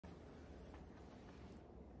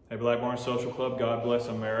Hey Black Barn Social Club, God bless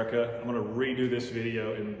America. I'm gonna redo this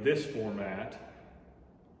video in this format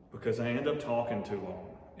because I end up talking too long.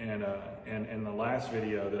 And in the last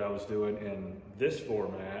video that I was doing in this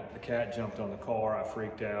format, the cat jumped on the car, I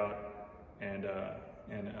freaked out, and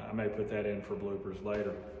I may put that in for bloopers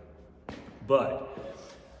later. But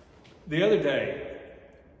the other day,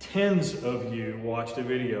 tens of you watched a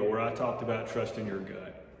video where I talked about trusting your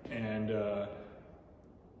gut. And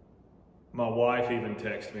my wife even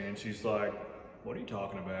texted me and she's like, what are you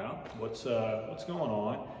talking about? What's going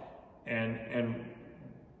on? And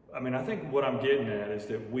I mean, I think what I'm getting at is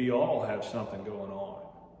that we all have something going on.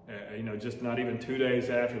 You know, just not even 2 days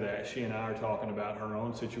after that, she and I are talking about her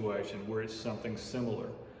own situation where it's something similar.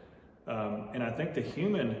 And I think the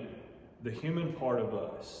human part of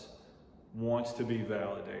us wants to be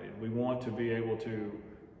validated. We want to be able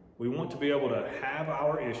to have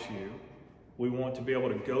our issue. We want to be able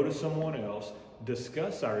to go to someone else,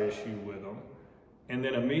 discuss our issue with them, and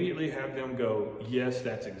then immediately have them go, yes,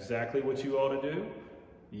 that's exactly what you ought to do.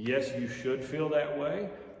 Yes, you should feel that way.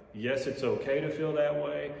 Yes, it's okay to feel that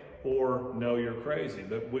way. Or no, you're crazy.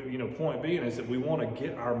 But point being is that we want to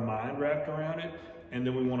get our mind wrapped around it, and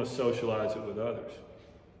then we want to socialize it with others.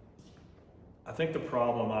 I think the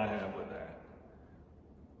problem I have with that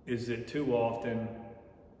is that too often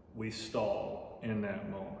we stall in that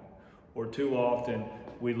moment. Or too often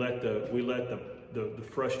we let the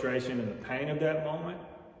frustration and the pain of that moment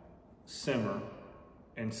simmer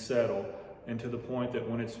and settle, and to the point that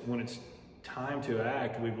when it's time to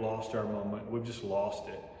act, we've lost our moment. We've just lost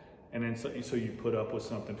it. And then so you put up with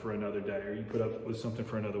something for another day, or you put up with something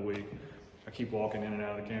for another week. I keep walking in and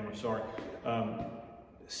out of the camera, sorry.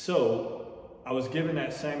 So I was giving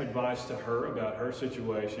that same advice to her about her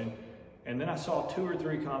situation. And then I saw 2 or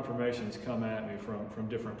 3 confirmations come at me from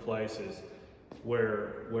different places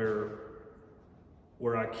where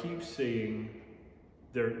I keep seeing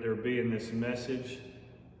there being this message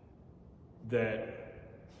that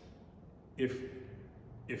if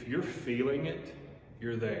you're feeling it,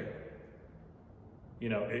 you're there. You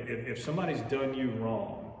know, if somebody's done you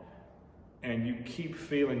wrong and you keep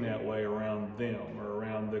feeling that way around them or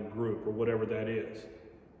around the group or whatever that is,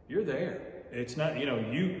 you're there. It's not,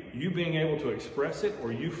 you being able to express it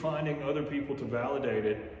or you finding other people to validate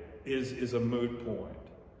it is a moot point.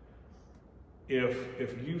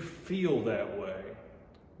 If you feel that way,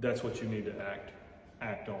 that's what you need to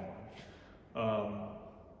act on.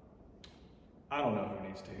 I don't know who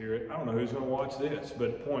needs to hear it. I don't know who's going to watch this,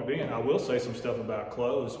 but point being, I will say some stuff about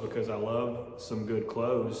clothes because I love some good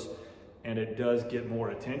clothes, and it does get more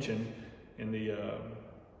attention in the,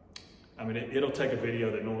 it'll take a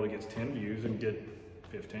video that normally gets 10 views and get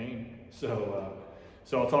 15. So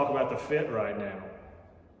I'll talk about the fit right now.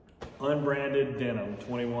 Unbranded denim,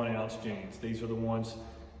 21-ounce jeans. These are the ones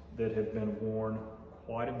that have been worn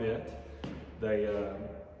quite a bit.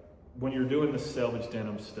 When you're doing the selvage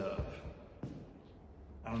denim stuff,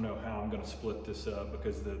 I don't know how I'm going to split this up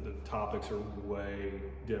because the topics are way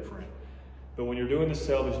different. But when you're doing the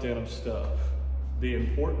selvage denim stuff, the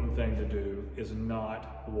important thing to do is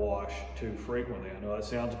not wash too frequently. I know that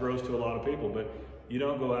sounds gross to a lot of people, but you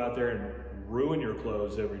don't go out there and ruin your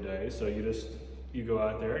clothes every day. So you go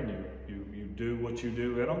out there and you do what you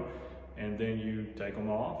do in them, and then you take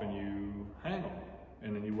them off and you hang them,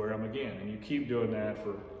 and then you wear them again, and you keep doing that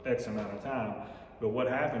for X amount of time. But what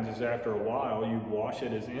happens is after a while, you wash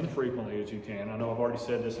it as infrequently as you can. I know I've already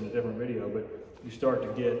said this in a different video, but you start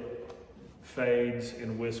to get fades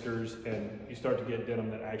and whiskers, and you start to get denim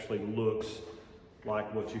that actually looks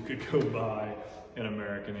like what you could go buy in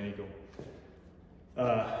American Eagle.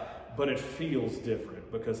 But it feels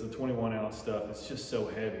different because the 21-ounce stuff is just so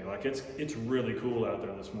heavy. Like it's really cool out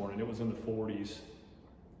there this morning. It was in the 40s,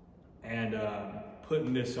 and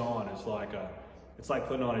putting this on is it's like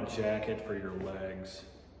putting on a jacket for your legs.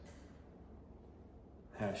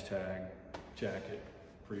 Hashtag jacket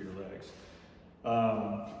for your legs.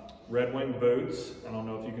 Red Wing boots. I don't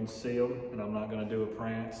know if you can see them, and I'm not going to do a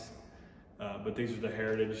prance, but these are the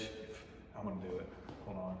Heritage. I'm going to do it.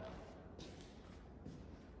 Hold on.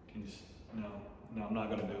 No, I'm not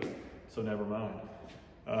going to do it, so never mind.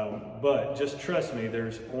 But just trust me,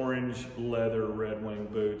 there's orange leather Red Wing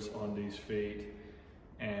boots on these feet,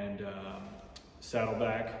 and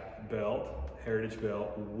saddleback belt, Heritage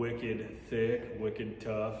belt, wicked thick, wicked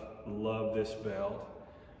tough. Love this belt.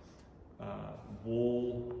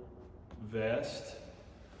 Wool vest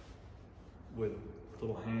with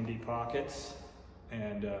little handy pockets,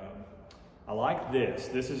 and I like this.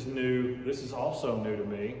 This is new. This is also new to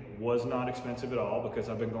me. Was not expensive at all because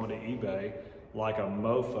I've been going to eBay like a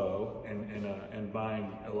mofo and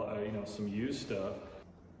buying some used stuff.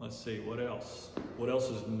 Let's see, what else? What else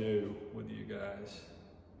is new with you guys?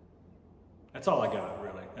 That's all I got,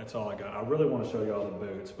 really. That's all I got. I really want to show you all the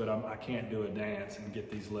boots, but I can't do a dance and get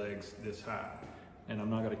these legs this high. And I'm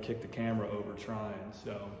not going to kick the camera over trying.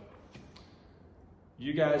 So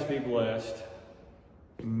you guys be blessed.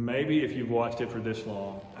 Maybe if you've watched it for this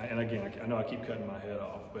long, and again, I know I keep cutting my head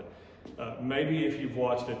off, but maybe if you've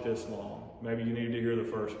watched it this long, maybe you need to hear the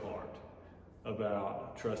first part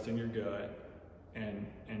about trusting your gut and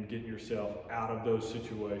getting yourself out of those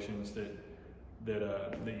situations that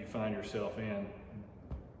you find yourself in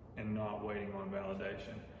and not waiting on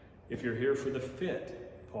validation. If you're here for the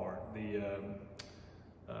fit part, the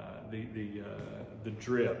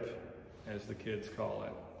drip, as the kids call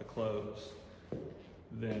it, the clothes,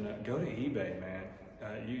 then go to eBay, man.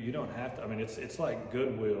 You don't have to. I mean, it's like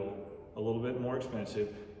Goodwill, a little bit more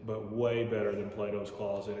expensive, but way better than Plato's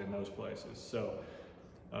Closet in those places. So,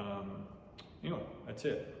 anyway, that's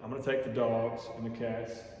it. I'm gonna take the dogs and the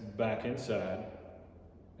cats back inside.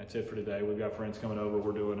 That's it for today. We've got friends coming over.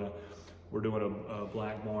 We're doing a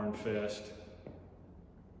Black Barn Fest.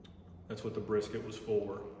 That's what the brisket was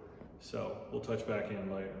for. So we'll touch back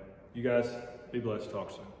in later. You guys, be blessed.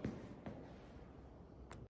 Talk soon.